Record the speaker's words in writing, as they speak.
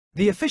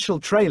The official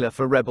trailer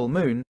for Rebel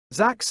Moon,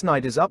 Zack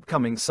Snyder's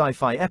upcoming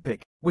sci-fi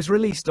epic, was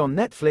released on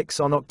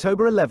Netflix on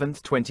October 11,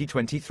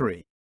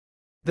 2023.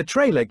 The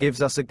trailer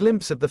gives us a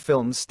glimpse of the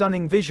film's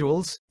stunning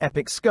visuals,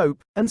 epic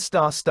scope, and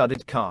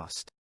star-studded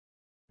cast.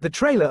 The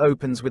trailer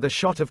opens with a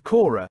shot of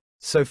Cora,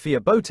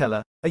 Sophia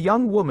Botella, a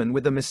young woman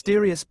with a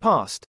mysterious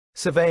past,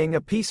 surveying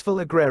a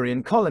peaceful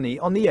agrarian colony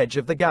on the edge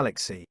of the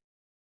galaxy.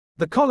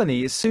 The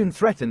colony is soon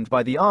threatened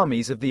by the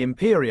armies of the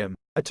Imperium,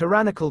 a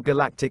tyrannical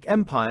galactic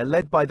empire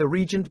led by the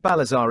regent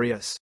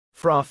Belisarius,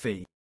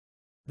 Frafi.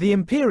 The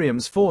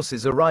Imperium's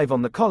forces arrive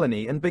on the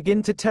colony and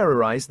begin to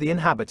terrorize the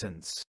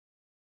inhabitants.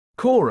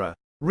 Cora,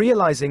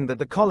 realizing that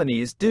the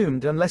colony is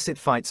doomed unless it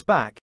fights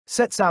back,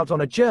 sets out on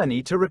a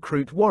journey to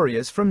recruit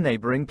warriors from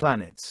neighboring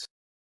planets.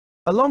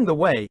 Along the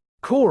way,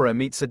 Cora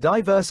meets a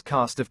diverse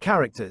cast of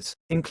characters,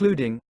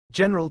 including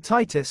General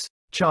Titus,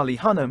 Charlie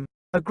Hunnam,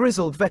 a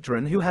grizzled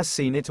veteran who has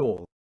seen it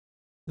all.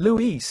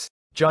 Luis,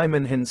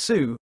 Jaimin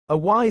Hinsu, a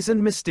wise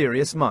and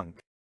mysterious monk.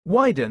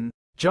 Wyden,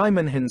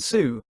 Jaimin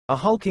Hinsu, a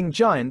hulking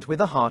giant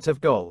with a heart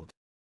of gold.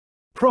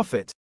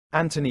 Prophet,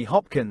 Anthony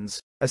Hopkins,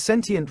 a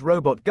sentient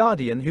robot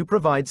guardian who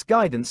provides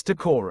guidance to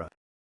Cora.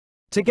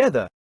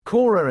 Together,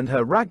 Cora and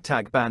her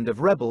ragtag band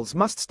of rebels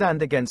must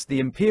stand against the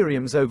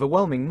Imperium's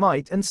overwhelming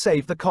might and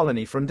save the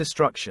colony from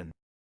destruction.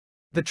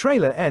 The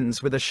trailer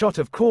ends with a shot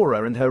of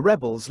Cora and her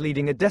rebels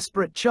leading a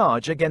desperate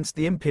charge against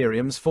the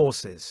Imperium's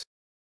forces.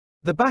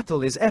 The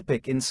battle is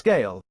epic in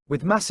scale,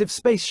 with massive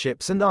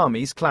spaceships and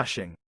armies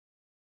clashing.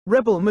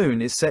 Rebel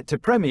Moon is set to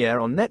premiere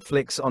on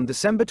Netflix on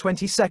December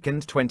 22,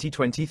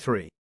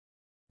 2023.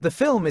 The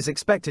film is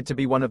expected to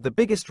be one of the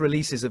biggest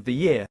releases of the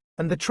year,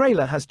 and the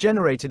trailer has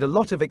generated a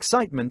lot of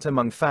excitement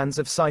among fans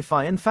of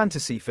sci-fi and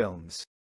fantasy films.